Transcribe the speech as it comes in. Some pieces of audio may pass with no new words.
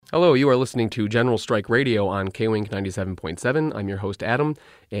Hello, you are listening to General Strike Radio on KWINK 97.7. I'm your host, Adam,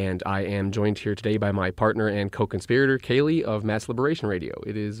 and I am joined here today by my partner and co-conspirator, Kaylee of Mass Liberation Radio.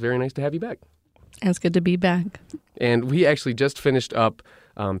 It is very nice to have you back. It's good to be back. And we actually just finished up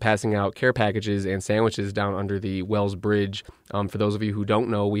passing out care packages and sandwiches down under the Wells Bridge. For those of you who don't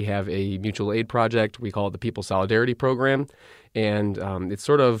know, we have a mutual aid project. We call it the People Solidarity Program. And it's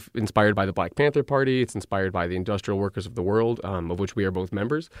sort of inspired by the Black Panther Party. It's inspired by the Industrial Workers of the World, of which we are both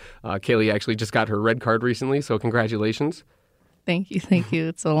members. Kaylee actually just got her red card recently, so congratulations. Thank you.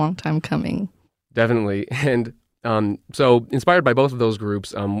 It's a long time coming. Definitely. And so inspired by both of those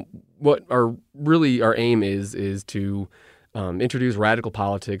groups, what our aim is to introduce radical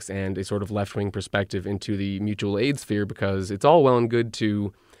politics and a sort of left-wing perspective into the mutual aid sphere, because it's all well and good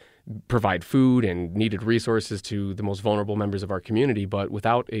to provide food and needed resources to the most vulnerable members of our community, but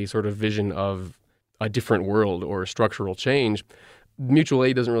without a sort of vision of a different world or structural change, mutual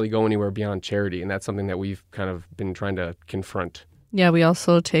aid doesn't really go anywhere beyond charity, and that's something that we've kind of been trying to confront. Yeah, we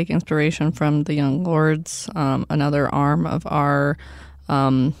also take inspiration from the Young Lords, another arm of our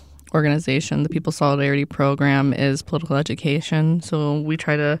organization. The People Solidarity Program is political education, so we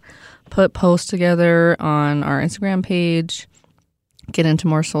try to put posts together on our Instagram page, get into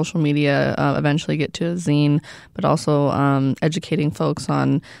more social media, eventually get to a zine, but also educating folks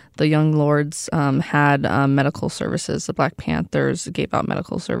on the Young Lords had medical services. The Black Panthers gave out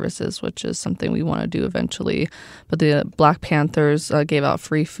medical services, which is something we want to do eventually. But the Black Panthers gave out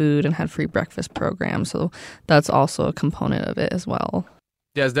free food and had free breakfast programs. So that's also a component of it as well.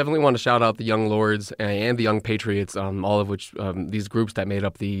 Yes, definitely want to shout out the Young Lords and the Young Patriots, all of which these groups that made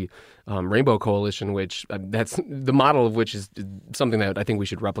up the Rainbow Coalition, which that's the model of which is something that I think we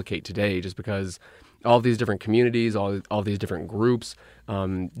should replicate today, just because all these different communities, all these different groups,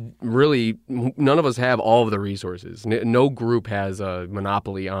 really none of us have all of the resources. No group has a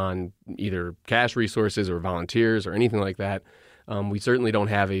monopoly on either cash resources or volunteers or anything like that. We certainly don't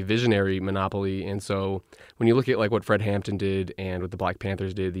have a visionary monopoly. And so when you look at like what Fred Hampton did and what the Black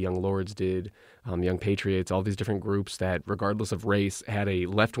Panthers did, the Young Lords did, the Young Patriots, all these different groups that, regardless of race, had a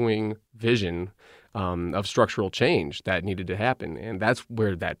left-wing vision of structural change that needed to happen. And that's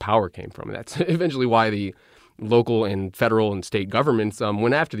where that power came from. And that's eventually why the local and federal and state governments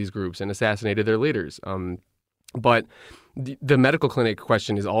went after these groups and assassinated their leaders. But the medical clinic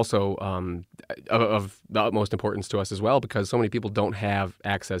question is also of the utmost importance to us as well, because so many people don't have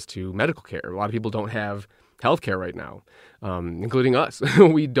access to medical care. A lot of people don't have health care right now, including us.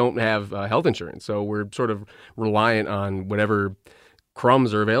 We don't have health insurance. So we're sort of reliant on whatever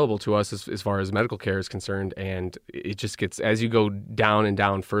crumbs are available to us as far as medical care is concerned. And it just gets, as you go down and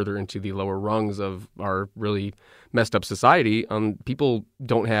down further into the lower rungs of our really messed up society, people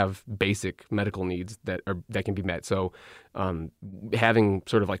don't have basic medical needs that can be met. So having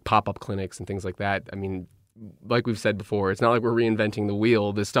sort of like pop-up clinics and things like that, I mean, like we've said before, it's not like we're reinventing the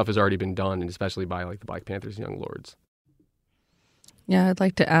wheel. This stuff has already been done, and especially by like the Black Panthers and Young Lords. Yeah, I'd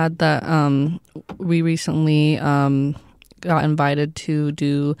like to add that we recently got invited to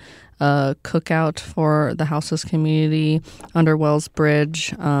do a cookout for the houseless community under Wells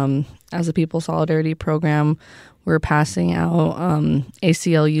Bridge. As a People Solidarity Program, we're passing out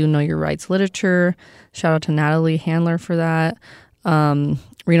ACLU Know Your Rights literature. Shout out to Natalie Handler for that.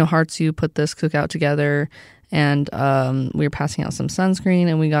 Reno Hearts U put this cookout together, and we were passing out some sunscreen,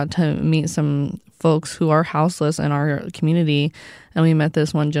 and we got to meet some folks who are houseless in our community. And we met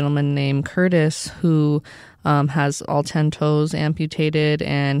this one gentleman named Curtis who has all 10 toes amputated,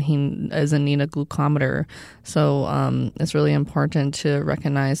 and he is in need of glucometer. So it's really important to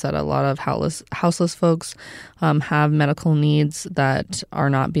recognize that a lot of houseless folks have medical needs that are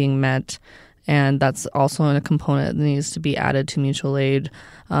not being met, and that's also a component that needs to be added to mutual aid.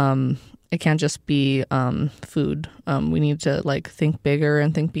 It can't just be food. We need to think bigger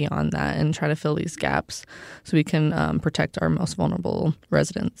and think beyond that and try to fill these gaps so we can protect our most vulnerable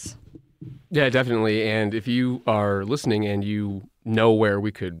residents. Yeah, definitely. And if you are listening and you know where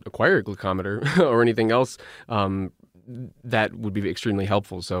we could acquire a glucometer or anything else, that would be extremely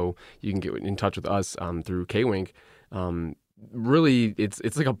helpful. So you can get in touch with us through KWINK. Really,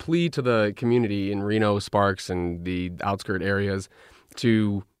 it's like a plea to the community in Reno, Sparks, and the outskirt areas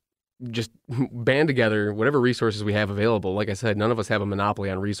to just band together whatever resources we have available. Like I said, none of us have a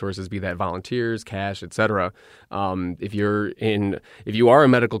monopoly on resources, be that volunteers, cash, etc. If you are a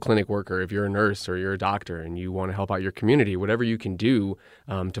medical clinic worker, if you're a nurse or you're a doctor and you want to help out your community, whatever you can do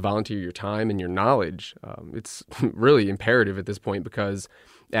to volunteer your time and your knowledge, it's really imperative at this point, because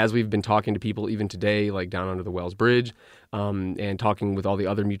as we've been talking to people even today, like down under the Wells Bridge, and talking with all the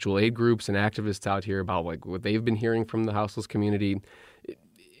other mutual aid groups and activists out here about what they've been hearing from the houseless community,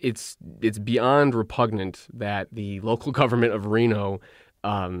 it's beyond repugnant that the local government of Reno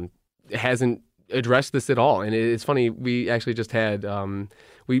hasn't addressed this at all. And it's funny, we actually just had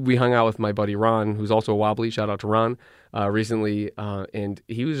we hung out with my buddy Ron, who's also a Wobbly. Shout out to Ron. Recently, and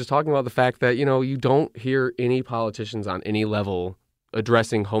he was just talking about the fact that, you don't hear any politicians on any level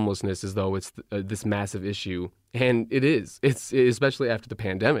addressing homelessness as though it's this massive issue. And it is. It's especially after the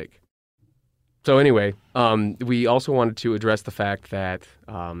pandemic. So anyway, we also wanted to address the fact that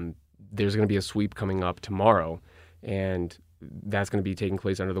there's going to be a sweep coming up tomorrow, and that's going to be taking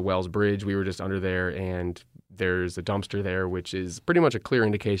place under the Wells Bridge. We were just under there, and there's a dumpster there, which is pretty much a clear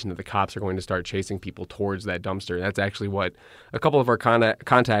indication that the cops are going to start chasing people towards that dumpster. That's actually what a couple of our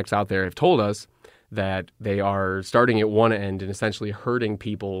contacts out there have told us, that they are starting at one end and essentially hurting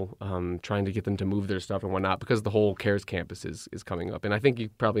people, trying to get them to move their stuff and whatnot, because the whole CARES campus is coming up. And I think you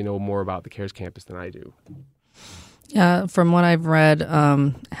probably know more about the CARES campus than I do. Yeah, from what I've read,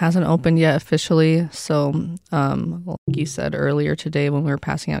 it hasn't opened yet officially. So, like you said earlier today when we were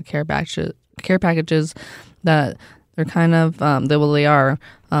passing out care packages, that they're kind of they are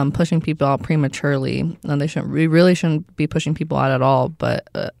pushing people out prematurely, and we really shouldn't be pushing people out at all. But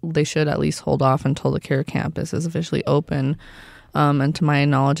they should at least hold off until the care campus is officially open. And to my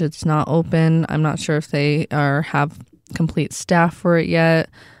knowledge, it's not open. I'm not sure if they have complete staff for it yet.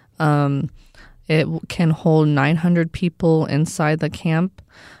 It can hold 900 people inside the camp,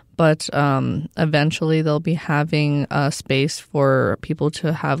 but eventually they'll be having a space for people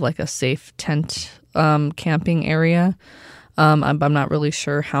to have like a safe tent camping area. I'm not really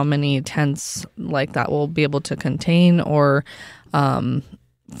sure how many tents like that will be able to contain, or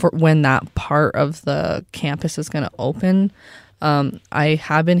for when that part of the campus is going to open. I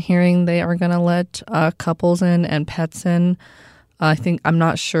have been hearing they are going to let couples in and pets in. I'm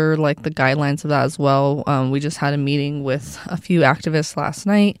not sure like the guidelines of that as well. We just had a meeting with a few activists last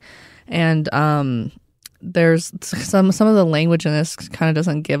night, and there's some of the language in this kind of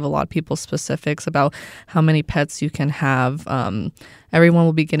doesn't give a lot of people specifics about how many pets you can have. Everyone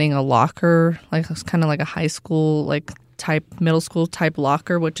will be getting a locker, like it's kind of like a high school like type, middle school type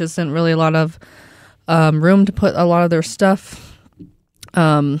locker, which isn't really a lot of room to put a lot of their stuff.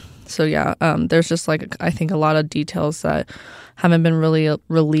 So yeah, there's just like, I think a lot of details that haven't been really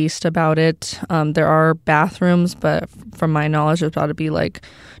released about it. There are bathrooms, but from my knowledge, there's about to be like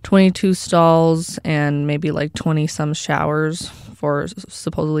 22 stalls and maybe like 20 some showers for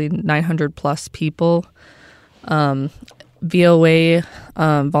supposedly 900 plus people. VOA,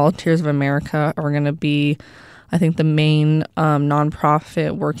 Volunteers of America, are going to be, I think, the main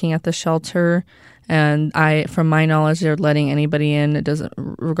nonprofit working at the shelter. And from my knowledge, they're letting anybody in. It doesn't,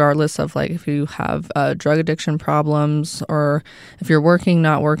 regardless of like if you have drug addiction problems or if you're working,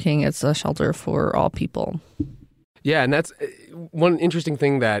 not working. It's a shelter for all people. Yeah, and that's one interesting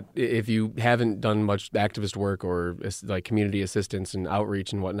thing, that if you haven't done much activist work or like community assistance and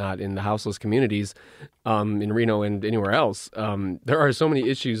outreach and whatnot in the houseless communities in Reno and anywhere else, there are so many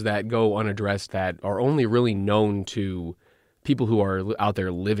issues that go unaddressed that are only really known to people who are out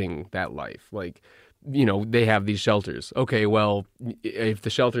there living that life. Like, they have these shelters. Okay, well, if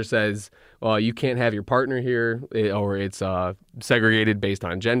the shelter says, well, you can't have your partner here, or it's segregated based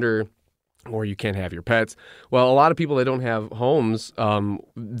on gender, or you can't have your pets. Well, a lot of people that don't have homes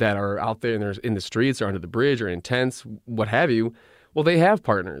that are out there and they're in the streets or under the bridge or in tents, what have you, well, they have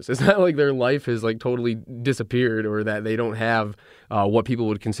partners. It's not like their life has like totally disappeared, or that they don't have what people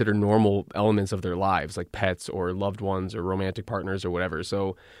would consider normal elements of their lives, like pets or loved ones or romantic partners or whatever.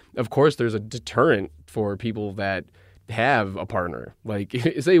 So, of course, there's a deterrent for people that have a partner. Like,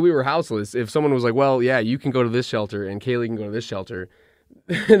 say we were houseless. If someone was like, well, yeah, you can go to this shelter and Kaylee can go to this shelter,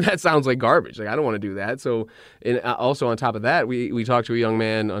 that sounds like garbage. Like, I don't want to do that. So, and also on top of that, we talked to a young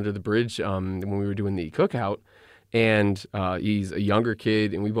man under the bridge when we were doing the cookout. And he's a younger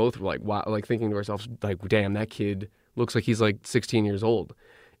kid, and we both were like, wow, like thinking to ourselves, like, damn, that kid looks like he's like 16 years old.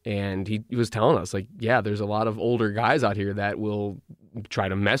 And he was telling us, like, yeah, there's a lot of older guys out here that will try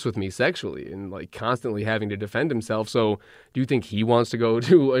to mess with me sexually and like constantly having to defend himself. So do you think he wants to go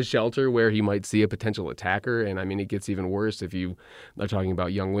to a shelter where he might see a potential attacker? And I mean, it gets even worse if you are talking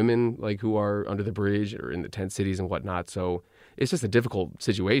about young women like who are under the bridge or in the tent cities and whatnot. So it's just a difficult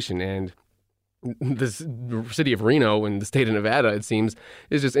situation. And this city of Reno and the state of Nevada, it seems,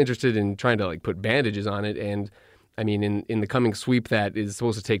 is just interested in trying to like put bandages on it. And I mean, in the coming sweep that is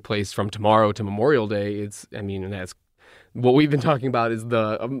supposed to take place from tomorrow to Memorial Day, and that's what we've been talking about, is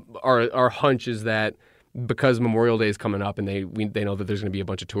our hunch is that because Memorial Day is coming up and they know that there's going to be a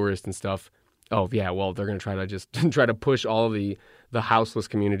bunch of tourists and stuff, Oh yeah, well they're going to try to just try to push all of the houseless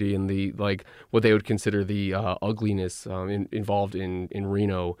community and the like what they would consider the ugliness involved in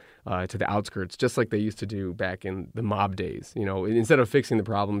Reno to the outskirts, just like they used to do back in the mob days. Instead of fixing the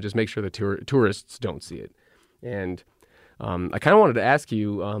problem, just make sure the tourists don't see it. And I kind of wanted to ask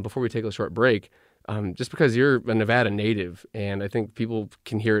you before we take a short break, just because you're a Nevada native, and I think people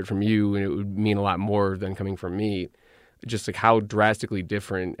can hear it from you, and it would mean a lot more than coming from me. Just like how drastically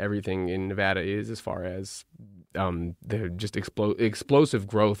different everything in Nevada is as far as the just explosive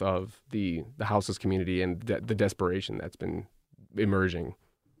growth of the houseless community and the desperation that's been emerging.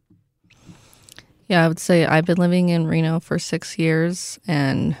 Yeah, I would say I've been living in Reno for 6 years,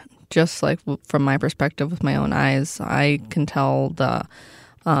 and just like from my perspective with my own eyes, I can tell the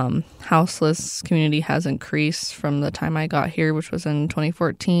houseless community has increased from the time I got here, which was in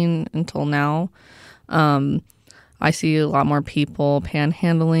 2014, until now. I see a lot more people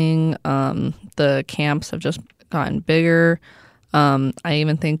panhandling. The camps have just gotten bigger. I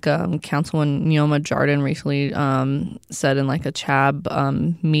even think Councilwoman Neoma Jardin recently said in like a CHAB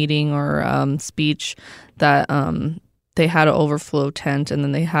meeting or speech that they had an overflow tent, and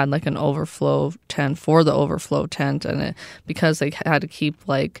then they had like an overflow tent for the overflow tent, and because they had to keep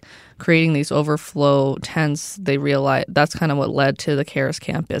like creating these overflow tents, they realized that's kind of what led to the CARES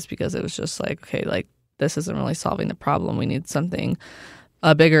campus, because it was just like, okay, like this isn't really solving the problem. We need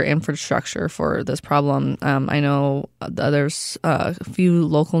a bigger infrastructure for this problem. I know there's a few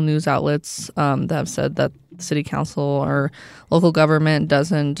local news outlets that have said that the city council or local government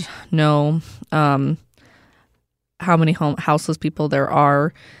doesn't know how many houseless people there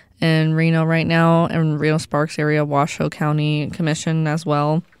are in Reno right now, and Reno-Sparks area, Washoe County Commission as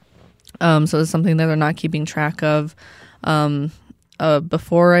well. So it's something that they're not keeping track of.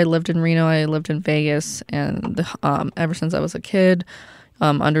 Before I lived in Reno, I lived in Vegas, and ever since I was a kid,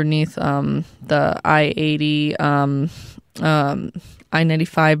 underneath the I-80,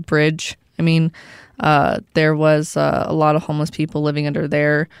 I-95 bridge, there was a lot of homeless people living under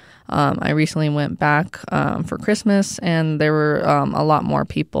there. I recently went back for Christmas, and there were a lot more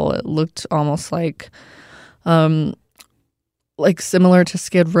people. It looked almost like similar to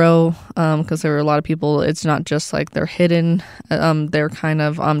Skid Row, because there were a lot of people. It's not just like they're hidden. They're kind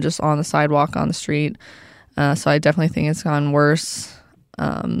of just on the sidewalk, on the street. So I definitely think it's gotten worse.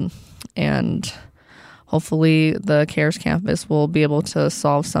 And hopefully the CARES campus will be able to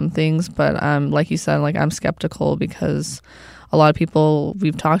solve some things. But like you said, like I'm skeptical, because a lot of people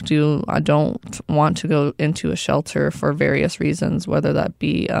we've talked to don't want to go into a shelter for various reasons, whether that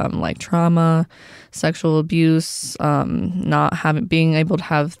be like trauma, sexual abuse, not being able to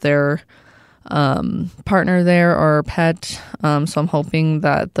have their partner there or pet. So I'm hoping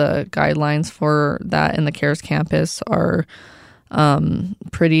that the guidelines for that in the CARES campus are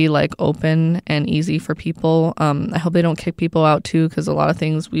pretty like open and easy for people. I hope they don't kick people out too, because a lot of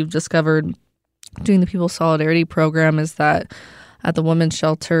things we've discovered doing the People's Solidarity Program is that at the women's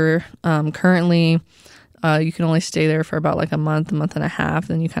shelter, currently you can only stay there for about like a month and a half,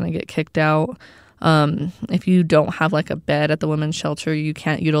 then you kind of get kicked out. If you don't have like a bed at the women's shelter, you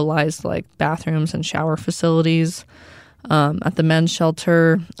can't utilize like bathrooms and shower facilities. At the men's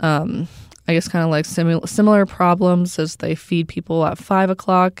shelter, I guess kind of like similar problems, as they feed people at 5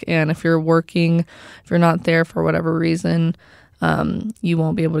 o'clock, and if you're not there for whatever reason, you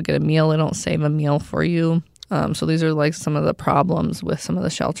won't be able to get a meal. They don't save a meal for you. So these are like some of the problems with some of the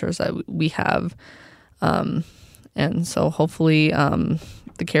shelters that we have. And so hopefully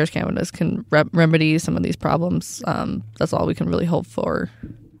the CARES campus can remedy some of these problems. That's all we can really hope for.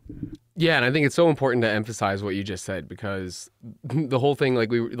 Yeah, and I think it's so important to emphasize what you just said, because the whole thing, like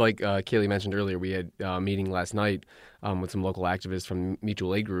Kaylee mentioned earlier, we had a meeting last night with some local activists from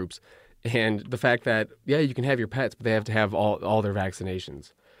mutual aid groups, and the fact that, yeah, you can have your pets, but they have to have all their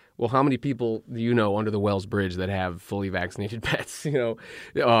vaccinations. Well, how many people do you know under the Wells Bridge that have fully vaccinated pets? And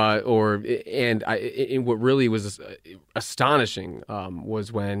what really was astonishing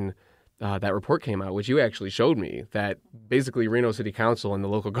was when that report came out, which you actually showed me, that basically Reno City Council and the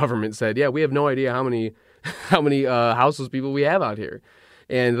local government said, yeah, we have no idea how many houseless people we have out here.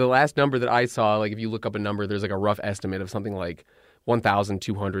 And the last number that I saw, like if you look up a number, there's like a rough estimate of something like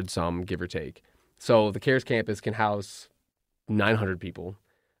 1,200 some, give or take. So the CARES campus can house 900 people.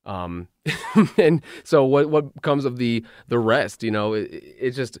 And so what comes of the rest,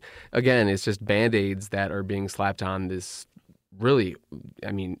 it's just, again, it's just Band-Aids that are being slapped on this. Really,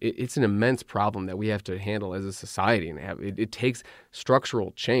 it's an immense problem that we have to handle as a society, and it takes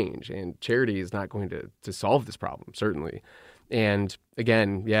structural change, and charity is not going to solve this problem, certainly. And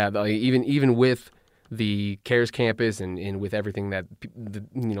again, yeah, even with the CARES campus and with everything that the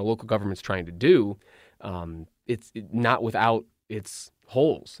local government's trying to do, it's not without its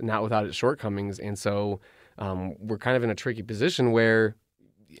holes, not without its shortcomings. And so we're kind of in a tricky position where,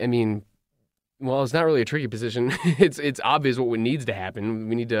 I mean, well, it's not really a tricky position. It's obvious what needs to happen.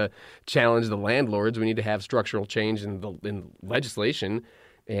 We need to challenge the landlords. We need to have structural change in legislation,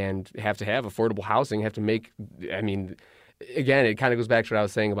 and have to have affordable housing. Have to make. I mean, again, it kind of goes back to what I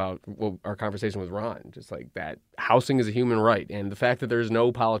was saying about our conversation with Ron. Just like that, housing is a human right, and the fact that there's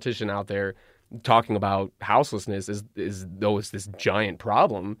no politician out there talking about houselessness is though it's this giant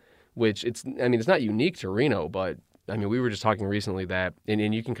problem, which it's not unique to Reno, but I mean, we were just talking recently that,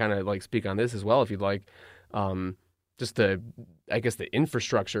 and you can kind of like speak on this as well if you'd like, just the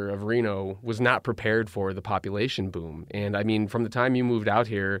infrastructure of Reno was not prepared for the population boom. And I mean, from the time you moved out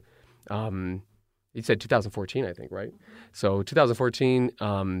here, you said 2014, I think, right? So 2014,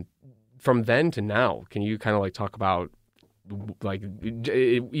 from then to now, can you kind of like talk about like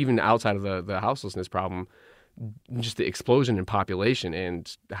even outside of the houselessness problem, just the explosion in population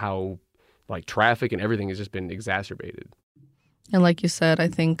and how like traffic and everything has just been exacerbated. And like you said, I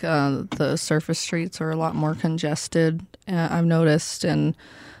think the surface streets are a lot more congested. I've noticed, and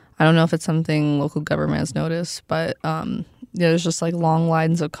I don't know if it's something local government has noticed, but there's just like long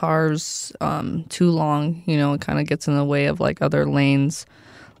lines of cars, too long. It kind of gets in the way of like other lanes,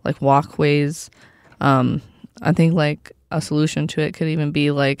 like walkways. I think like a solution to it could even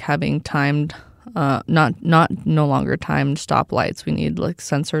be like having timed. No longer timed stoplights. We need like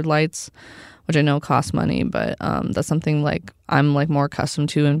censored lights, which I know cost money, but that's something like I'm like more accustomed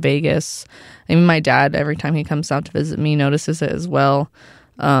to in Vegas. Even my dad, every time he comes out to visit me, notices it as well.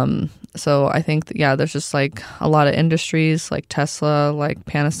 So I think there's just like a lot of industries like Tesla, like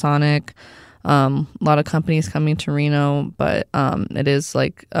Panasonic, a lot of companies coming to Reno, but it is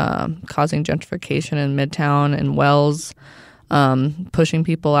like causing gentrification in Midtown and Wells. Pushing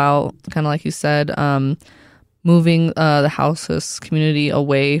people out, kind of like you said, moving the houseless community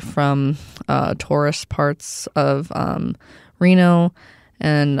away from tourist parts of Reno,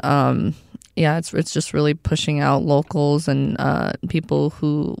 and it's just really pushing out locals and people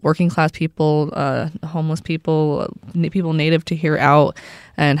working class people, homeless people, people native to here out,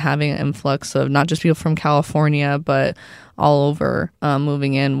 and having an influx of not just people from California, but all over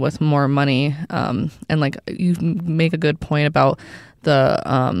moving in with more money. And like you make a good point about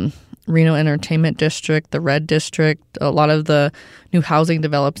the Reno Entertainment District, the Red District. A lot of the new housing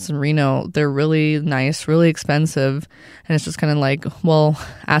develops in Reno, they're really nice, really expensive. And it's just kind of like, well,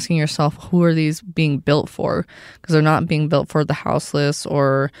 asking yourself, who are these being built for? Because they're not being built for the houseless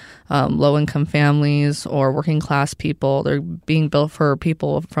or low-income families or working class people. They're being built for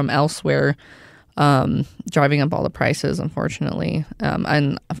people from elsewhere, driving up all the prices, unfortunately.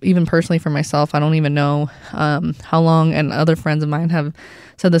 And even personally for myself, I don't even know how long, and other friends of mine have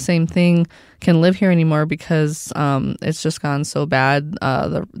said the same thing, can live here anymore because it's just gone so bad,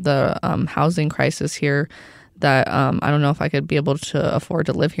 the housing crisis here, that I don't know if I could be able to afford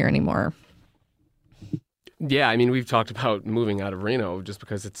to live here anymore. Yeah, I mean, we've talked about moving out of Reno just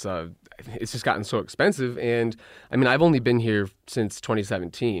because it's just gotten so expensive. And I mean, I've only been here since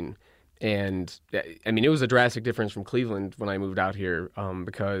 2017. And I mean, it was a drastic difference from Cleveland when I moved out here,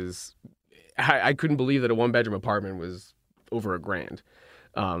 because I couldn't believe that a 1-bedroom apartment was over $1,000.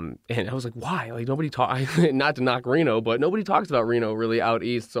 And I was like, why? Like nobody not to knock Reno, but nobody talks about Reno really out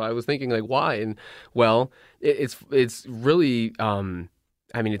east. So I was thinking like, why? And well, it's really, I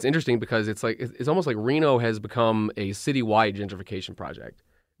mean, it's interesting because it's like, it's almost like Reno has become a citywide gentrification project.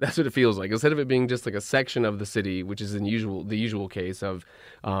 That's what it feels like. Instead of it being just like a section of the city, which is the usual case of,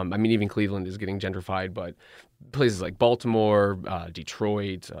 I mean, even Cleveland is getting gentrified, but places like Baltimore,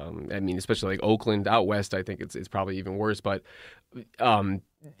 Detroit, I mean, especially like Oakland out west, I think it's probably even worse. But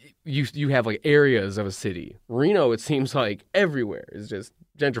you have like areas of a city. Reno, it seems like everywhere is just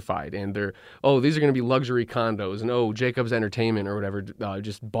gentrified, and these are going to be luxury condos, and Jacobs Entertainment or whatever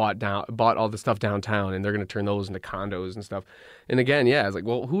just bought all the stuff downtown, and they're going to turn those into condos and stuff. And again, it's like,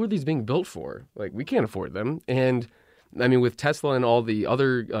 well, who are these being built for? Like, we can't afford them. And I mean, with Tesla and all the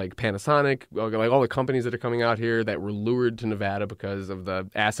other, like Panasonic, like all the companies that are coming out here that were lured to Nevada because of the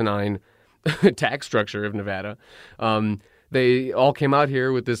asinine tax structure of Nevada, they all came out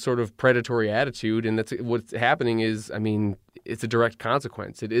here with this sort of predatory attitude, and that's what's happening is, I mean, it's a direct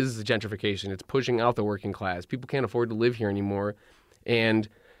consequence. It is gentrification. It's pushing out the working class. People can't afford to live here anymore. And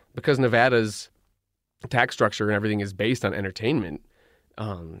because Nevada's tax structure and everything is based on entertainment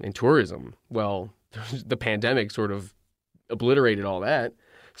and tourism, well, the pandemic sort of obliterated all that.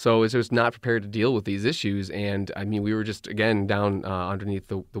 So it's just not prepared to deal with these issues. And I mean, we were just, again, down underneath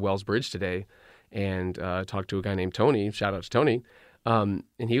the Wells Bridge today. and talked to a guy named Tony. Shout out to Tony. And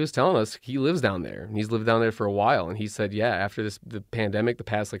he was telling us he lives down there, and he's lived down there for a while. And he said, yeah, after the pandemic, the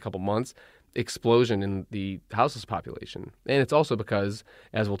past couple months, explosion in the houseless population. And it's also because,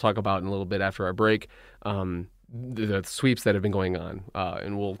 as we'll talk about in a little bit after our break, the sweeps that have been going on,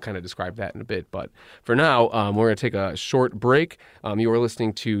 and we'll kind of describe that in a bit. But for now, we're going to take a short break. You are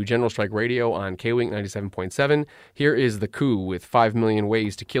listening to General Strike Radio on K-Wink 97.7. Here is The Coup with 5 Million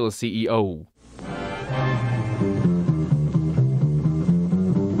Ways to Kill a CEO.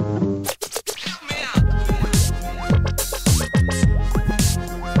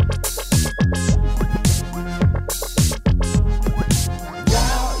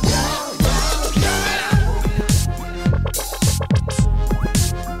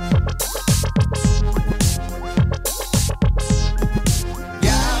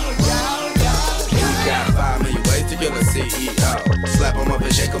 Slap them up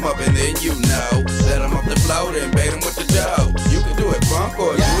and shake them up and then you know. Let them off the float and bait them with the dough. You can do it funk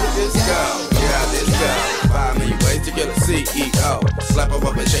or do it disco. Yeah, disco. 5 million ways to kill a CEO. Slap them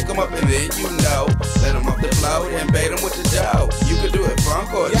up and shake them up and then you know. Let them off the float and bait them with the dough. You can do it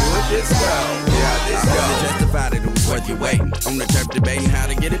funk or do it disco. Yeah, disco. Justified it was worth your waiting. On the turf debating how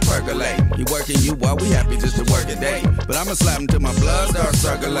to get it percolating. He working you while we happy just to work a day. But I'ma slap him till my blood starts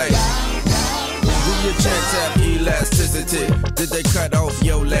circulating. Do your checks have elasticity? Did they cut off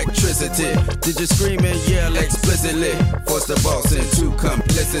your electricity? Did you scream and yell explicitly? Force the boss into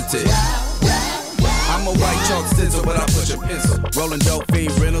complicity. I'm a white chalk stencil, but I push a pencil. Rolling dope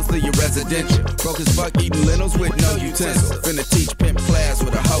fiend rentals, leave your residential. Broke as fuck eating lentils with no utensil. Finna teach pimp class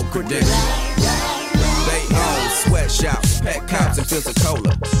with a whole credential. They own sweatshops, pet cops, and fields of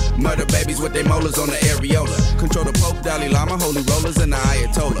cola. Murder babies with their molars on the areola. Control the Pope, Dalai Lama, holy rollers, and the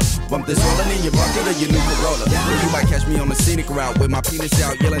Ayatollah. Bump this rolling in your bucket or your new Corolla. Or you might catch me on the scenic route with my penis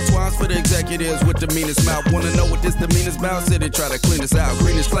out, yelling twines for the executives with the meanest mouth. Wanna know what this the meanest mouth? City try to clean us out.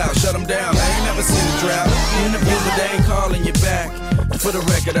 Green as cloud, shut them down. I ain't never seen a drought. In the field, but they ain't calling you back. For the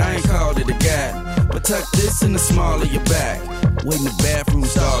record, I ain't called it a gap. But tuck this in the small of your back. Wait in the bathroom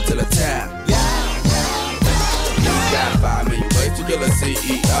stall till I tap. Got 5 million ways to kill a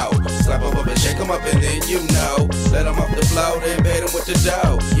CEO. Slap them up and shake them up and then you know. Let them off the float and bait them with the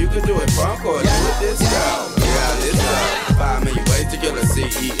dough. You can do it funk or do it disco. Yeah, disco. 5 million ways to kill a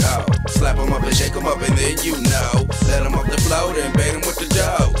CEO. Slap them up and shake them up and then you know. Let them off the float and bait them with the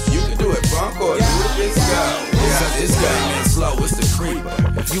dough. You can do it funk or do it disco. Yeah, disco. Man, slow, it's the creeper.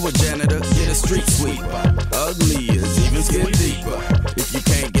 If you a janitor, get a street sweeper. Ugly is even skin deeper. If you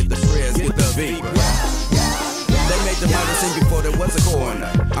can't get the prayers, get the Viper. They made the murder scene before there was a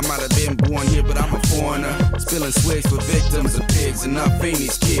coroner. I might have been born here, but I'm a foreigner. Spilling swigs for victims of pigs and not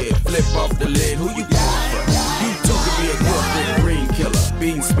fiendish kid. Flip off the lid, who you going for? You too could be a corporate green killer,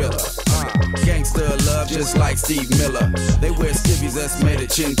 bean spiller. Gangster love just like Steve Miller. They wear skivvies that's made of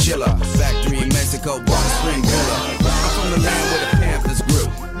chinchilla. Factory in Mexico, born a spring villa. I'm from the land where the Panthers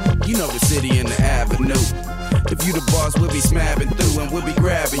grew. You know the city and the avenue. If you the boss, we'll be smabbing through and we'll be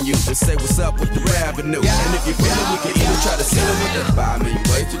grabbing you to say what's up with the revenue. And if you feel it, we can even try to seal it with the 5 million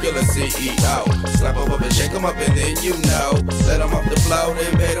ways to kill a CEO. Slap them up and shake them up and then you know. Let them off the float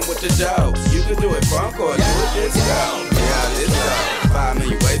and bait them with the dough. You can do it funk or do it disco. Yeah, disco. 5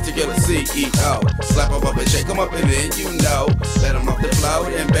 million ways to kill a CEO. Slap them up and shake them up and then you know. Let them off the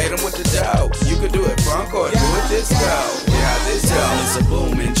float and bait them with the dough. You can do it funk or do it disco. Yeah, disco. It's a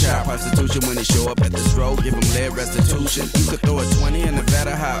booming child prostitution when they show up at the stroke. Give them lead restitution. You could throw a 20 in the vat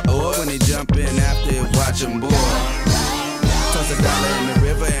of hot oil when they jump in after it, watch them boil. Toss $1 in the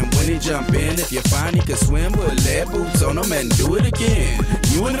river and when he jump in, if you find he can swim, put lead boots on him and do it again.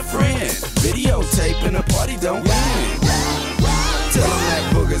 You and a friend, videotape and a party don't end. Tell him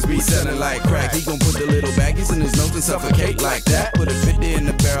that boogers be selling like crack. He gon' put the little baggies in his nose and suffocate like that. Put a 50 in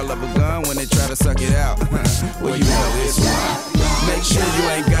the barrel of a gun when they try to suck it out. Well, you know this one. Make sure you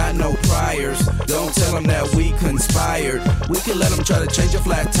ain't got no priors. Don't tell them that we conspired. We could let them try to change a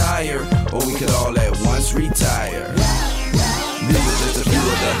flat tire, or we could all at once retire. These are just a few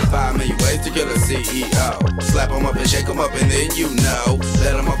of the 5 million ways to kill a CEO. Slap them up and shake them up and then you know.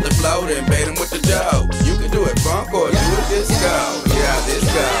 Let them off the float and bait them with the dough. You can do it funk or do it disco. Yeah,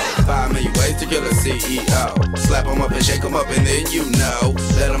 disco. 5 million ways to kill a CEO. Slap them up and shake them up and then you know.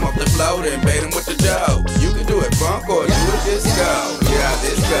 Let them off the float and bait them with the dough. You can do it funk or do it disco. Yeah,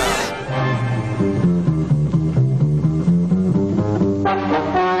 disco.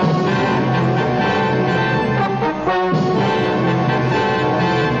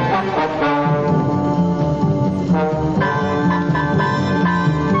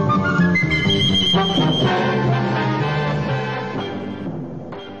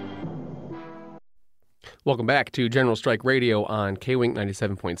 Welcome back to General Strike Radio on K-Wink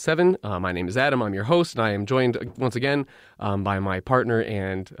 97.7. My name is Adam. I'm your host, and I am joined once again by my partner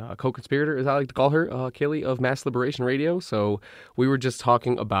and co-conspirator, as I like to call her, Kaylee of Mass Liberation Radio. So we were just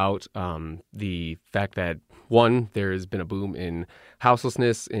talking about the fact that, one, there has been a boom in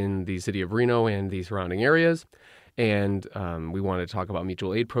houselessness in the city of Reno and the surrounding areas. And we wanted to talk about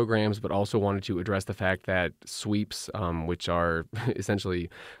mutual aid programs, but also wanted to address the fact that sweeps, which are essentially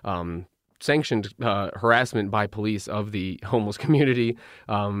sanctioned harassment by police of the homeless community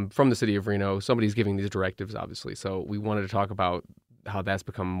from the city of Reno. Somebody's giving these directives, obviously. So we wanted to talk about how that's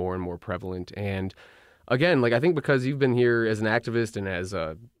become more and more prevalent. And again, I think because you've been here as an activist and as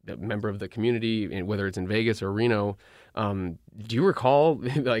a member of the community, and whether it's in Vegas or Reno, do you recall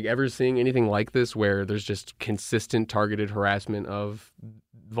ever seeing anything like this where there's just consistent targeted harassment of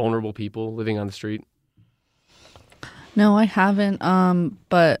vulnerable people living on the street? No, I haven't.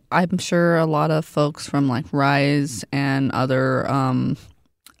 But I'm sure a lot of folks from Rise and other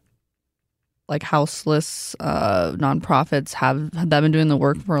houseless nonprofits that have been doing the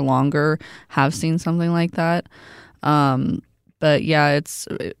work for longer have seen something like that. But yeah,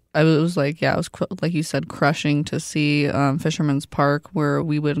 it was like you said, crushing to see Fisherman's Park, where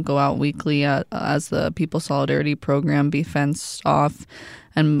we would go out weekly as the People Solidarity Program, be fenced off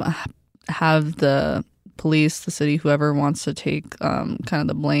and have the police, the city, whoever wants to take kind of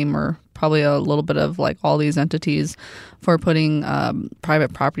the blame, or probably a little bit of all these entities for putting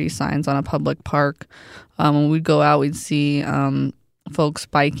private property signs on a public park. When we'd go out, we'd see folks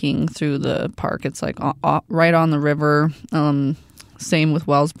biking through the park. It's right on the river. Same with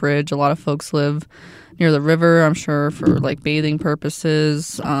Wells Bridge. A lot of folks live near the river, I'm sure, for bathing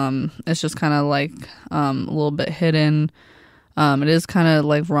purposes. It's just kind of a little bit hidden. It is kind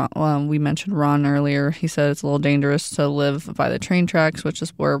of we mentioned Ron earlier. He said it's a little dangerous to live by the train tracks, which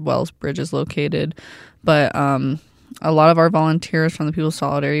is where Wells Bridge is located. But a lot of our volunteers from the People's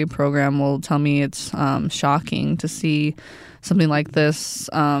Solidarity Program will tell me it's shocking to see something like this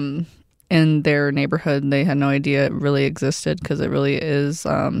in their neighborhood. They had no idea it really existed, because it really is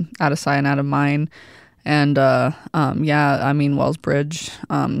out of sight and out of mind. And Wells Bridge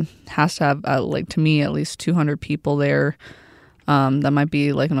has to have, to me, at least 200 people there. That might be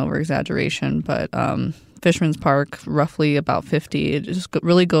an over-exaggeration, but Fisherman's Park, roughly about 50. It just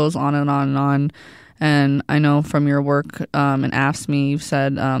really goes on and on and on. And I know from your work in AFSCME, you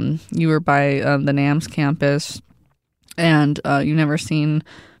said you were by the NAMS campus, and you've never seen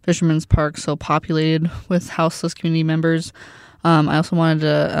Fisherman's Park so populated with houseless community members. I also wanted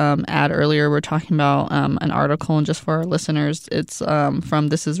to add earlier, we're talking about an article, and just for our listeners, it's from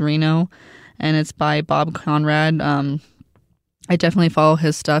This Is Reno, and it's by Bob Conrad. I definitely follow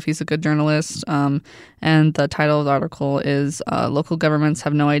his stuff. He's a good journalist. And the title of the article is Local Governments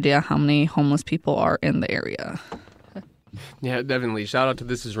Have No Idea How Many Homeless People Are in the Area. Yeah, definitely. Shout out to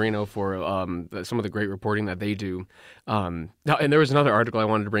This Is Reno for some of the great reporting that they do. And there was another article I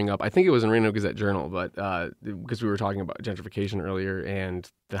wanted to bring up. I think it was in Reno Gazette Journal, but because we were talking about gentrification earlier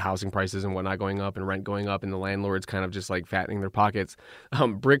and the housing prices and whatnot going up and rent going up and the landlords kind of just fattening their pockets.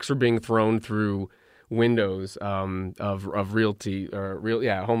 Bricks were being thrown through windows of realty or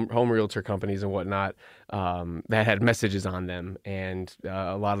home realtor companies and whatnot that had messages on them, and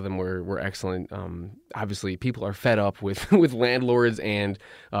a lot of them were excellent. Obviously, people are fed up with landlords and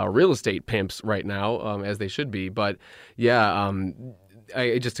real estate pimps right now, as they should be. But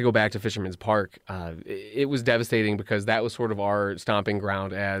just to go back to Fisherman's Park, it was devastating because that was sort of our stomping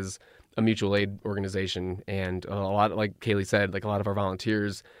ground as a mutual aid organization, and a lot, like Kaylee said, a lot of our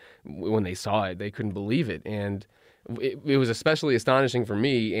volunteers, when they saw it, they couldn't believe it. And it was especially astonishing for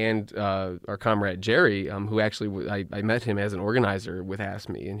me and our comrade Jerry, who actually I met him as an organizer with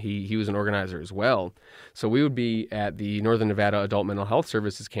AFSCME, and he was an organizer as well. So we would be at the Northern Nevada Adult Mental Health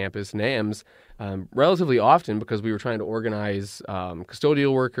Services campus, NAMS, relatively often because we were trying to organize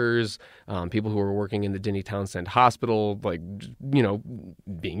custodial workers, people who were working in the Denny Townsend Hospital,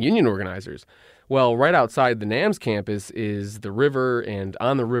 being union organizers. Well, right outside the NAMS campus is the river, and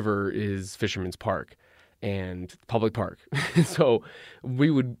on the river is Fisherman's Park and public park. So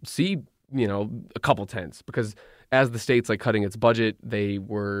we would see, a couple tents, because as the state's cutting its budget, they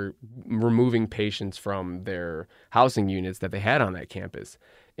were removing patients from their housing units that they had on that campus.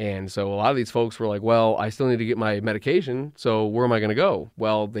 And so a lot of these folks were like, well, I still need to get my medication, so where am I going to go?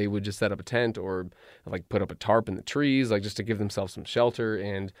 Well, they would just set up a tent or put up a tarp in the trees, just to give themselves some shelter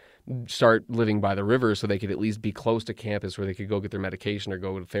and start living by the river so they could at least be close to campus where they could go get their medication or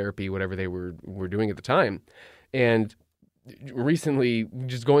go to therapy, whatever they were doing at the time. And recently,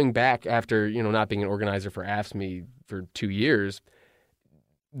 just going back after, not being an organizer for AFSCME for 2 years,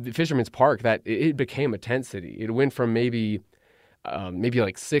 the Fisherman's Park, that it became a tent city. It went from maybe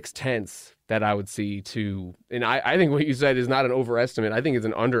like 6 tents that I would see to, and I think what you said is not an overestimate. I think it's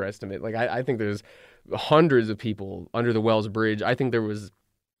an underestimate. Like I think there's hundreds of people under the Wells Bridge. I think there was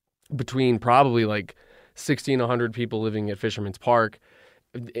between probably like 60 and 100 people living at Fisherman's Park.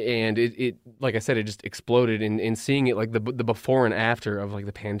 And it like I said, it just exploded. And seeing it, like the before and after of like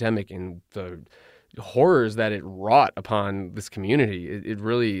the pandemic and the horrors that it wrought upon this community, it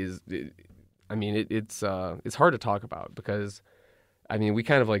really is. It's hard to talk about, because I mean, we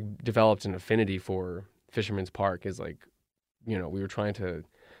kind of like developed an affinity for Fisherman's Park as like, we were trying to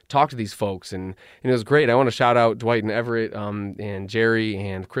talk to these folks, and it was great. I want to shout out Dwight and Everett, and Jerry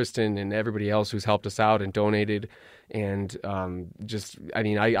and Kristen and everybody else who's helped us out and donated. And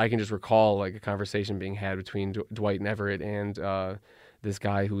I can just recall like a conversation being had between Dwight and Everett and this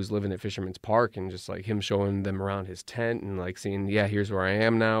guy who was living at Fisherman's Park, and just like him showing them around his tent and like seeing, here's where I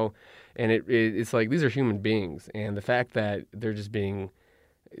am now. And it's like, these are human beings, and the fact that they're just being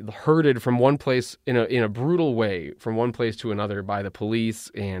herded from one place in a brutal way from one place to another by the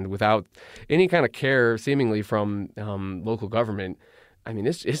police, and without any kind of care seemingly from local government. I mean,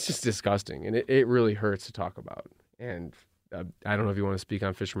 it's just disgusting, and it really hurts to talk about. And I don't know if you want to speak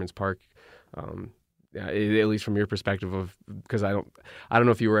on Fisherman's Park, at least from your perspective because I don't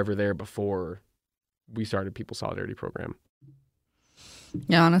know if you were ever there before we started People's Solidarity Program.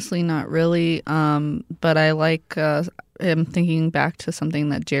 Yeah, honestly, not really. But I like him thinking back to something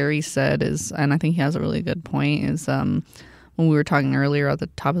that Jerry said and I think he has a really good point, is when we were talking earlier at the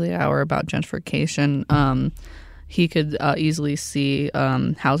top of the hour about gentrification, he could easily see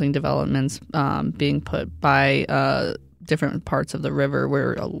housing developments being put by different parts of the river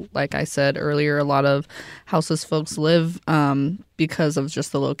where, like I said earlier, a lot of houseless folks live because of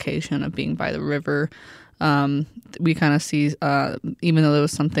just the location of being by the river. We kind of see, even though there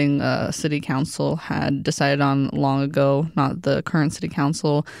was something city council had decided on long ago, not the current city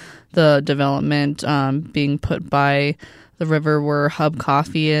council, the development being put by the river where Hub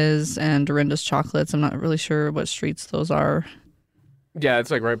Coffee is and Dorinda's Chocolates. I'm not really sure what streets those are. Yeah,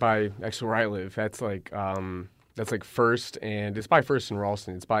 it's like right by actually where I live. That's like First, and it's by First and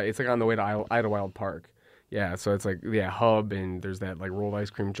Ralston. It's like on the way to Idlewild Park. Yeah, so it's like Hub, and there's that like rolled ice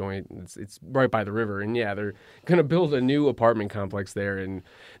cream joint. It's right by the river, and they're gonna build a new apartment complex there. And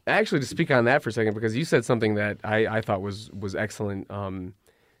actually, to speak on that for a second, because you said something that I thought was excellent,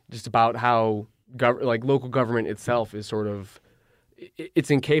 just about how local government itself is sort of it's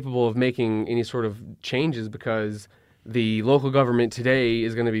incapable of making any sort of changes, because the local government today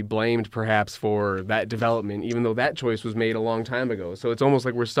is going to be blamed perhaps for that development, even though that choice was made a long time ago. So it's almost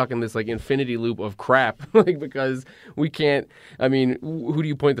like we're stuck in this like infinity loop of crap, because we can't, who do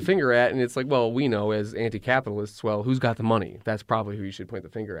you point the finger at? And it's like, well, we know as anti-capitalists, well, who's got the money? That's probably who you should point the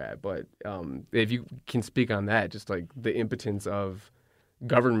finger at. But if you can speak on that, just like the impotence of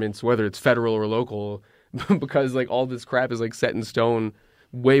governments, whether it's federal or local, because like all this crap is like set in stone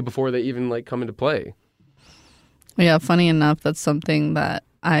way before they even like come into play. Yeah, funny enough, that's something that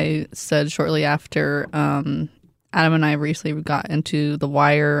I said shortly after Adam and I recently got into The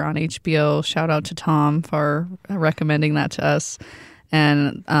Wire on HBO. Shout out to Tom for recommending that to us.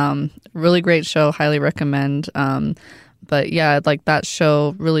 And really great show, highly recommend. But yeah, like that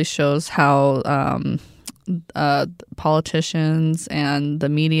show really shows how politicians and the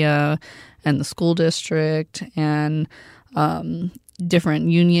media and the school district and different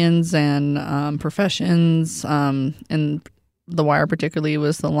unions and professions, and The Wire particularly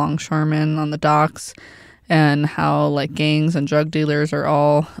was the longshoremen on the docks, and how like gangs and drug dealers are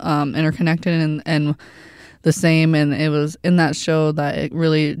all interconnected and the same. And it was in that show that it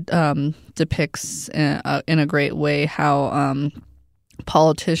really depicts in a great way how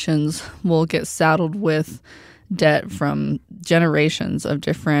politicians will get saddled with debt from generations of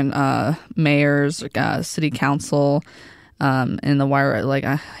different mayors, city council. In The Wire, like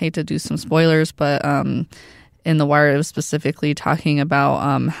I hate to do some spoilers, but in The Wire it was specifically talking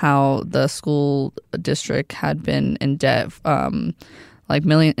about how the school district had been in debt like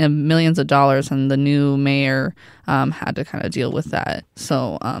millions of dollars, and the new mayor had to kind of deal with that.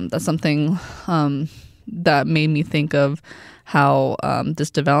 So that's something that made me think of how this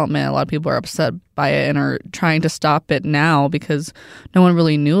development, a lot of people are upset by it and are trying to stop it now because no one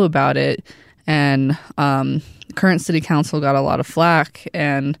really knew about it. And current city council got a lot of flack,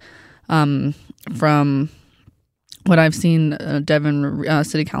 and from what I've seen, Devin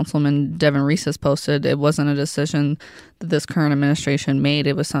City Councilman Devin Reese has posted, it wasn't a decision that this current administration made.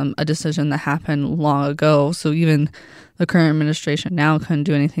 It was a decision that happened long ago. So even the current administration now couldn't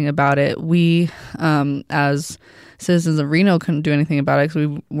do anything about it. We, as citizens of Reno couldn't do anything about it because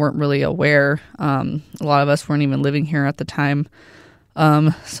we weren't really aware. A lot of us weren't even living here at the time.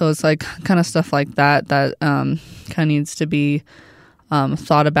 So it's like kind of stuff like that kind of needs to be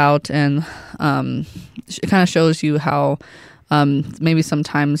thought about, and it kind of shows you how maybe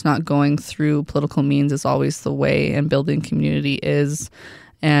sometimes not going through political means is always the way, and building community is.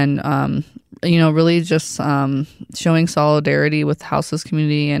 And really just showing solidarity with the houseless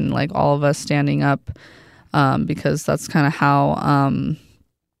community, and like all of us standing up, because that's kind of how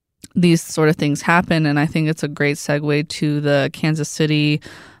these sort of things happen. And I think it's a great segue to the Kansas City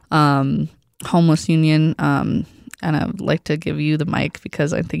Homeless Union. And I would like to give you the mic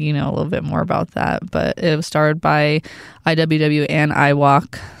because I think you know a little bit more about that. But it was started by IWW and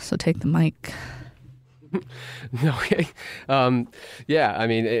IWalk. So take the mic. Okay. Yeah, I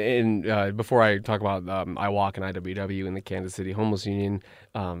mean, before I talk about IWalk and IWW and the Kansas City Homeless Union,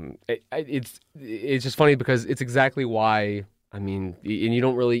 it's just funny because it's exactly why, I mean, and you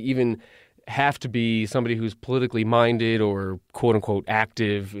don't really even have to be somebody who's politically minded or quote unquote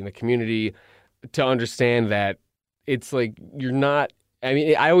active in the community to understand that it's like you're not. I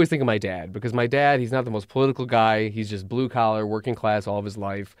mean, I always think of my dad because my dad, he's not the most political guy. He's just blue collar, working class all of his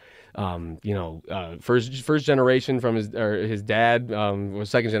life. First generation from his dad,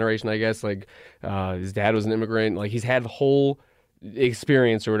 was second generation, I guess. Like his dad was an immigrant. Like he's had the whole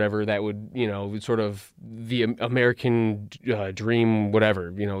experience or whatever that would, sort of the American dream,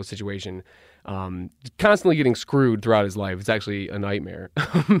 whatever, situation. Constantly getting screwed throughout his life. It's actually a nightmare.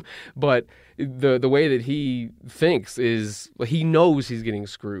 But the way that he thinks is he knows he's getting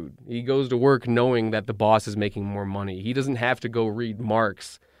screwed. He goes to work knowing that the boss is making more money. He doesn't have to go read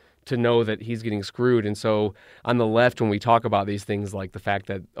Marx to know that he's getting screwed. And so on the left, when we talk about these things like the fact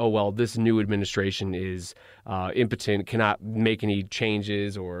that, oh, well, this new administration is impotent, cannot make any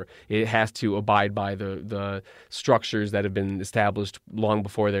changes, or it has to abide by the structures that have been established long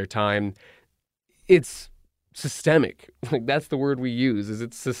before their time, it's systemic. Like that's the word we use, is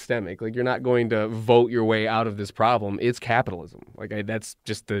it's systemic. Like you're not going to vote your way out of this problem. It's capitalism. Like that's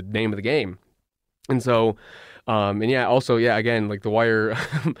just the name of the game. And so, again, like The Wire,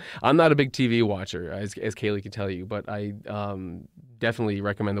 I'm not a big TV watcher, as Kaylee can tell you, but I definitely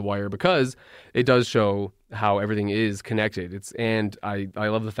recommend The Wire because it does show how everything is connected. And I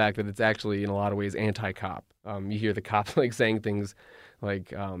love the fact that it's actually in a lot of ways anti-cop. You hear the cops like saying things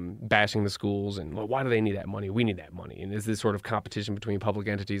like bashing the schools and, well, why do they need that money? We need that money. And is this sort of competition between public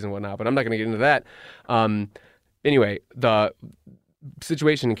entities and whatnot? But I'm not going to get into that. Anyway, the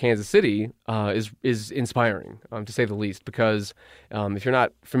situation in Kansas City is inspiring, to say the least, because if you're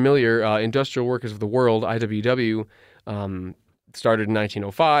not familiar, Industrial Workers of the World, IWW, started in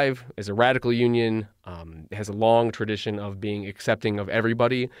 1905 as a radical union. It has a long tradition of being accepting of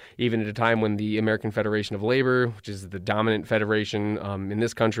everybody, even at a time when the American Federation of Labor, which is the dominant federation in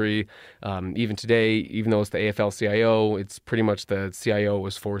this country, even today, even though it's the AFL-CIO, it's pretty much the CIO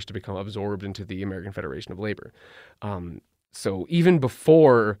was forced to become absorbed into the American Federation of Labor. So even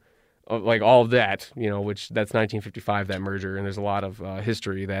before like all of that, which that's 1955, that merger, and there's a lot of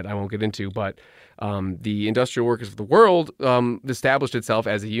history that I won't get into, but the Industrial Workers of the World established itself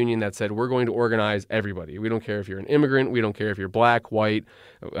as a union that said, we're going to organize everybody. We don't care if you're an immigrant. We don't care if you're black, white.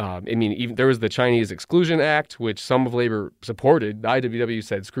 Even there was the Chinese Exclusion Act, which some of labor supported. The IWW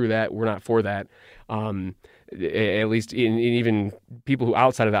said, screw that. We're not for that. At least in even people who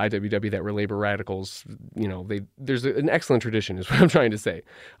outside of the IWW that were labor radicals, there's an excellent tradition is what I'm trying to say.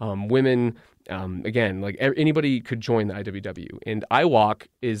 Women, again, like anybody could join the IWW, and IWalk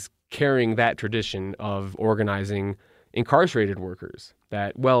is carrying that tradition of organizing incarcerated workers.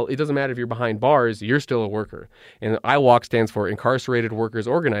 That, well, it doesn't matter if you're behind bars, you're still a worker. And IWalk stands for Incarcerated Workers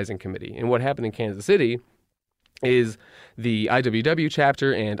Organizing Committee. And what happened in Kansas City is the IWW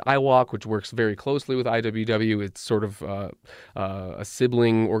chapter and IWalk, which works very closely with IWW. It's sort of a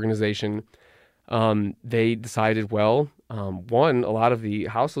sibling organization. They decided, one, a lot of the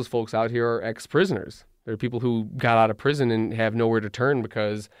houseless folks out here are ex-prisoners. There are people who got out of prison and have nowhere to turn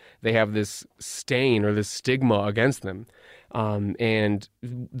because they have this stain or this stigma against them. And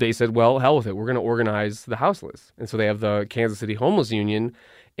they said, well, hell with it. We're going to organize the houseless. And so they have the Kansas City Homeless Union.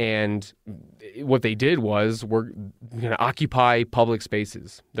 And what they did was, we're going to occupy public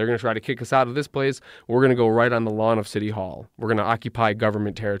spaces. They're going to try to kick us out of this place. We're going to go right on the lawn of City Hall. We're going to occupy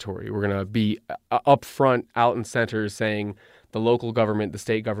government territory. We're going to be up front, out in center, saying the local government, the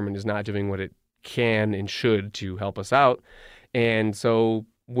state government is not doing what it can and should to help us out. And so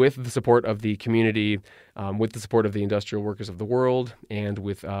with the support of the community, with the support of the Industrial Workers of the World, and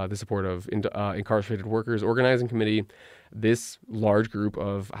with the support of Incarcerated Workers Organizing Committee, this large group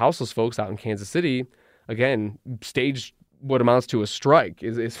of houseless folks out in Kansas City again, staged what amounts to a strike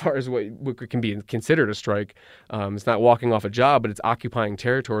as far as what can be considered a strike. It's not walking off a job, but it's occupying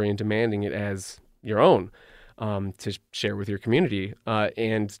territory and demanding it as your own to share with your community.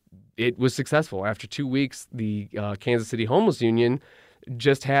 And it was successful. After 2 weeks, the Kansas City Homeless Union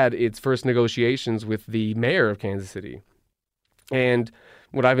just had its first negotiations with the mayor of Kansas City. And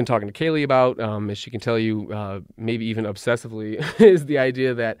what I've been talking to Kaylee about, as she can tell you, maybe even obsessively, is the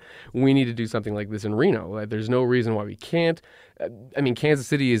idea that we need to do something like this in Reno. There's no reason why we can't. I mean, Kansas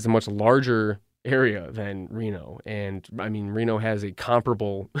City is a much larger area than Reno. And, I mean, Reno has a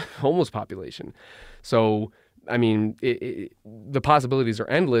comparable homeless population. So, I mean, the possibilities are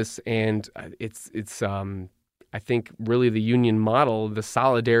endless, and it's I think really the union model, the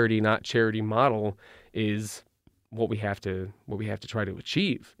solidarity, not charity model, is what we have to try to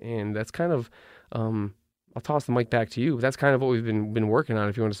achieve. And that's kind of I'll toss the mic back to you. That's kind of what we've been working on,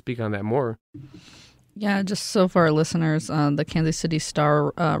 if you want to speak on that more. Yeah, just so for our listeners, the Kansas City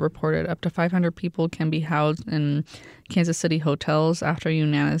Star reported up to 500 people can be housed in Kansas City hotels after a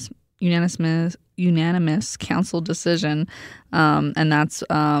unanimous council decision, and that's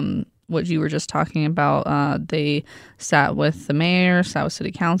what you were just talking about. They sat with the mayor, sat with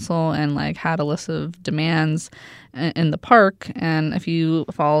city council, and had a list of demands in the park. And if you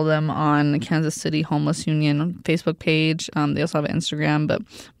follow them on the Kansas City Homeless Union Facebook page, they also have an Instagram, but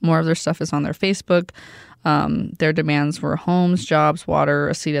more of their stuff is on their Facebook. Their demands were homes, jobs, water,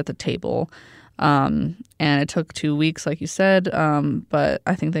 a seat at the table. And it took 2 weeks, like you said, but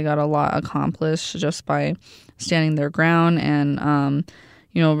I think they got a lot accomplished just by standing their ground and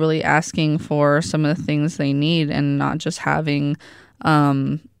really asking for some of the things they need, and not just having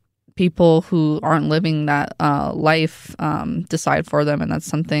people who aren't living that life decide for them. And that's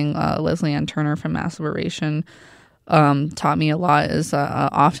something Leslie Ann Turner from Mass Liberation taught me a lot, is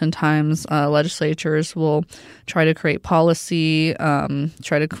oftentimes legislatures will try to create policy,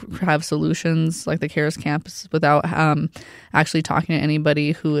 try to have solutions like the CARES Campus without actually talking to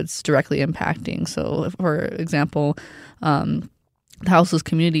anybody who it's directly impacting. So, for example, the houseless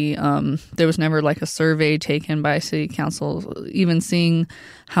community, there was never a survey taken by city council, even seeing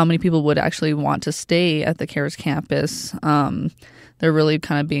how many people would actually want to stay at the CARES campus. They're really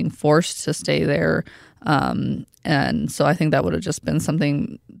kind of being forced to stay there. And so I think that would have just been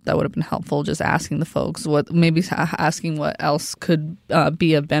something that would have been helpful, just asking the folks asking what else could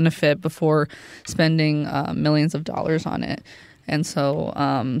be a benefit before spending millions of dollars on it. And so,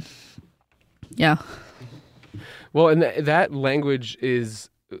 yeah. Well, and that language is,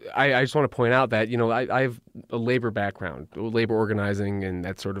 I just want to point out that, I have a labor background, labor organizing, and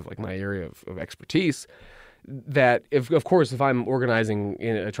that's sort of my area of expertise. That if I'm organizing,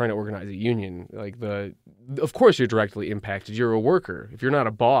 trying to organize a union, of course you're directly impacted. You're a worker. If you're not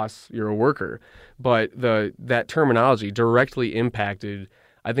a boss, you're a worker. But that terminology, directly impacted,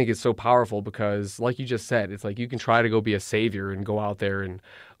 I think is so powerful because, like you just said, it's you can try to go be a savior and go out there and,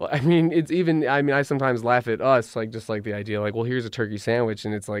 I sometimes laugh at us, just the idea, well, here's a turkey sandwich,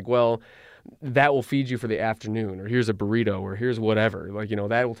 and it's well, that will feed you for the afternoon, or here's a burrito, or here's whatever,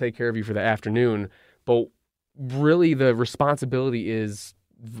 that will take care of you for the afternoon. But really the responsibility is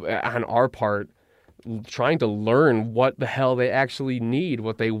on our part, trying to learn what the hell they actually need,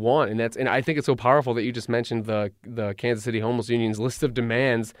 what they want. And I think it's so powerful that you just mentioned the Kansas City Homeless Union's list of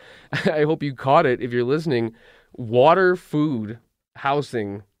demands. I hope you caught it if you're listening. Water, food,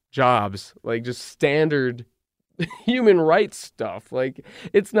 housing, jobs, just standard human rights stuff.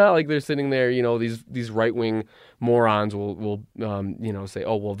 It's not they're sitting there, these right-wing morons will say,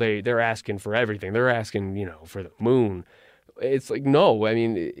 oh, well, they're asking for everything. They're asking, for the moon. It's no,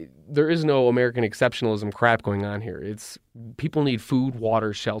 there is no American exceptionalism crap going on here. It's people need food,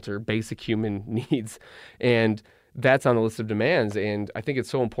 water, shelter, basic human needs. And that's on the list of demands. And I think it's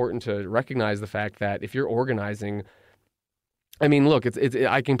so important to recognize the fact that if you're organizing, look,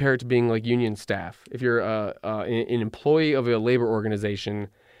 I compare it to being union staff. If you're an employee of a labor organization,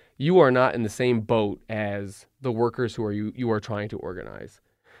 you are not in the same boat as the workers who you are trying to organize.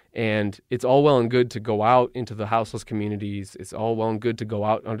 And it's all well and good to go out into the houseless communities. It's all well and good to go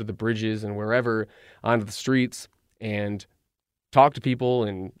out under the bridges and wherever onto the streets and talk to people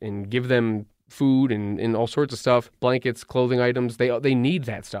and give them food and all sorts of stuff, blankets, clothing items. They need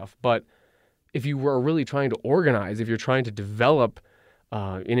that stuff. But if you are really trying to organize, if you're trying to develop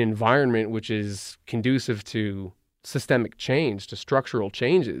an environment which is conducive to systemic change, to structural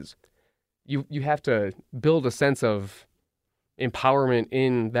changes, you have to build a sense of empowerment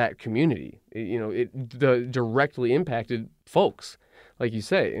in that community. The directly impacted folks, like you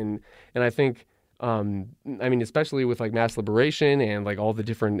say, and I think I mean, especially with like mass liberation and like all the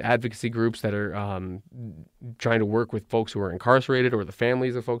different advocacy groups that are trying to work with folks who are incarcerated or the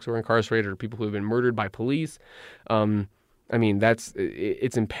families of folks who are incarcerated or people who have been murdered by police. I mean,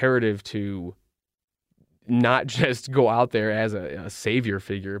 it's imperative to not just go out there as a savior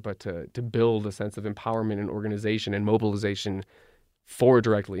figure, but to build a sense of empowerment and organization and mobilization for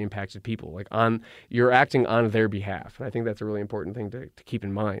directly impacted people. Like you're acting on their behalf. And I think that's a really important thing to keep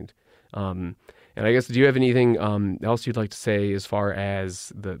in mind. And I guess, do you have anything else you'd like to say as far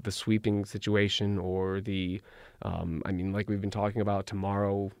as the sweeping situation or I mean, like we've been talking about,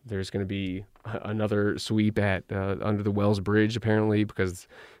 tomorrow there's going to be another sweep at under the Wells Bridge, apparently, because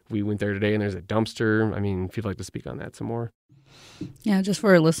we went there today and there's a dumpster. I mean, if you'd like to speak on that some more. Yeah, just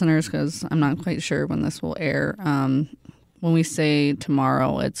for our listeners, because I'm not quite sure when this will air. When we say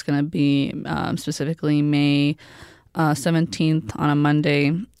tomorrow, it's going to be specifically May 17th on a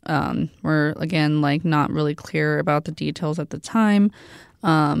Monday. We're, again, like not really clear about the details at the time,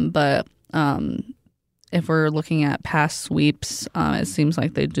 but if we're looking at past sweeps, it seems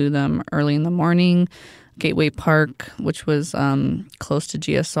like they do them early in the morning. Gateway Park, which was close to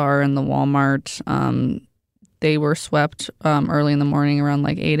GSR and the Walmart, they were swept early in the morning around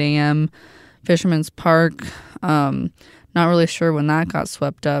like 8 a.m. Fisherman's Park, not really sure when that got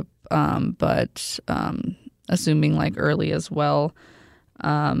swept up, but assuming like early as well.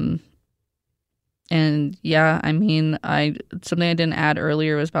 And yeah, I mean, something I didn't add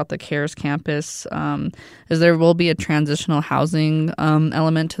earlier was about the CARES campus, is there will be a transitional housing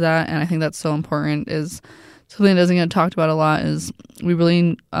element to that, and I think that's so important. Is something that doesn't get talked about a lot is we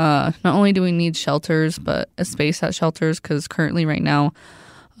really not only do we need shelters, but a space at shelters, because currently right now,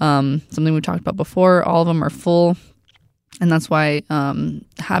 something we talked about before, all of them are full, and that's why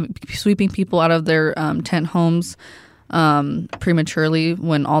sweeping people out of their tent homes prematurely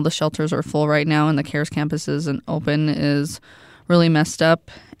when all the shelters are full right now and the CARES campus isn't open is really messed up.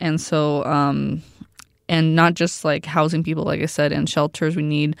 And so, and not just like housing people, like I said, in shelters, we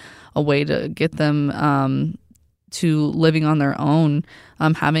need a way to get them to living on their own,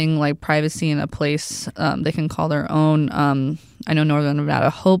 having like privacy in a place they can call their own. I know Northern Nevada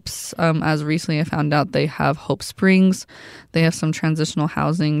Hopes, as recently I found out they have Hope Springs. They have some transitional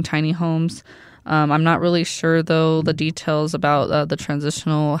housing, tiny homes. I'm not really sure, though, the details about the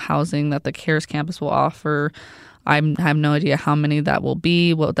transitional housing that the CARES campus will offer. I have no idea how many that will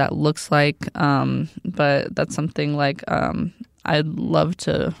be, what that looks like, but that's something like I'd love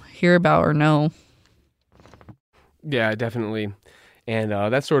to hear about or know. Yeah, definitely. And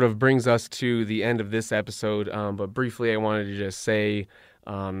that sort of brings us to the end of this episode. But briefly, I wanted to just say,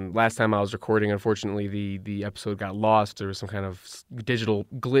 last time I was recording, unfortunately, the episode got lost. There was some kind of digital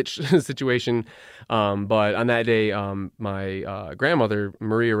glitch situation. But on that day, my grandmother,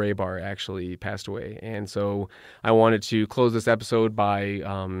 Maria Raybar, actually passed away. And so I wanted to close this episode by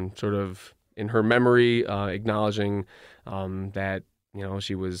sort of, in her memory, acknowledging that, you know,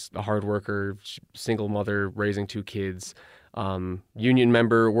 she was a hard worker, single mother, raising 2 kids, union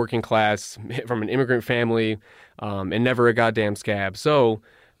member, working class, from an immigrant family, and never a goddamn scab. So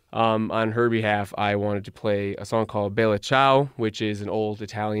on her behalf, I wanted to play a song called Bella Ciao, which is an old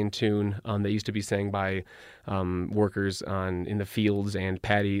Italian tune that used to be sang by workers in the fields and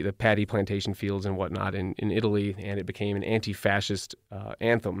the paddy plantation fields and whatnot in Italy, and it became an anti-fascist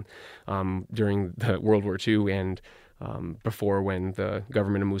anthem during the World War II and before, when the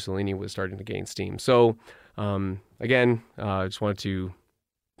government of Mussolini was starting to gain steam. So again, I just wanted to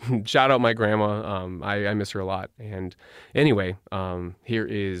shout out my grandma. I miss her a lot. And anyway, here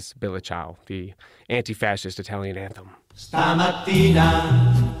is Bella Ciao, the anti-fascist Italian anthem.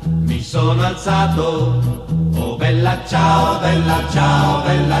 Stamattina mi sono alzato, oh bella ciao, bella ciao,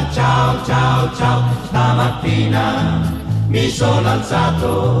 bella ciao, ciao, ciao. Stamattina mi sono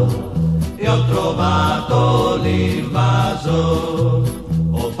alzato e ho trovato l'invaso,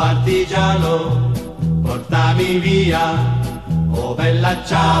 oh partigiano, portami via. Oh bella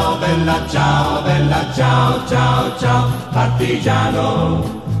ciao, bella ciao, bella ciao, ciao, ciao.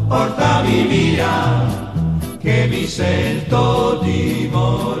 Partigiano, portami via, che mi sento di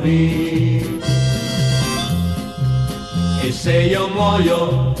morire. E se io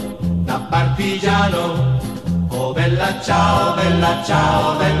muoio da partigiano, oh bella ciao, bella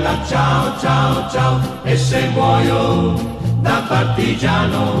ciao, bella ciao, ciao, ciao. E se muoio da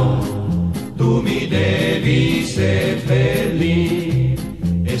partigiano, tu mi devi seppellire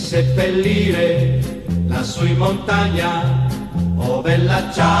e seppellire lassù in montagna. Oh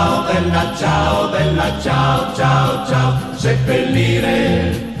bella ciao, bella ciao, bella ciao, ciao, ciao.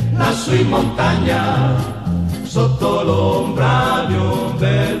 Seppellire lassù in montagna, sotto l'ombra di un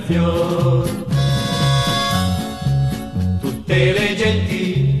bel fior. tutte le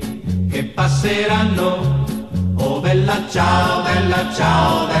genti che passeranno. Oh bella ciao, bella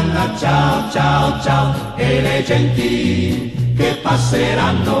ciao, bella ciao, ciao, ciao. E le genti che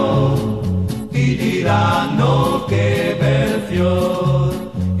passeranno ti diranno che bel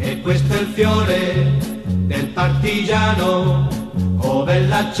fior. E questo è il fiore del partigiano. Oh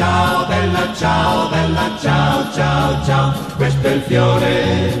bella ciao, bella ciao, bella ciao, ciao, ciao. Questo è il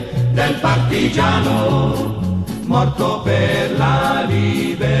fiore del partigiano, morto per la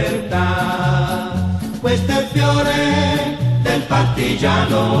libertà. Questo è il fiore del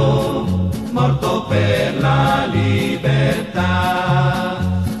partigiano, morto per la libertà.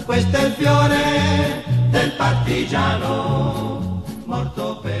 Questo è il fiore del partigiano.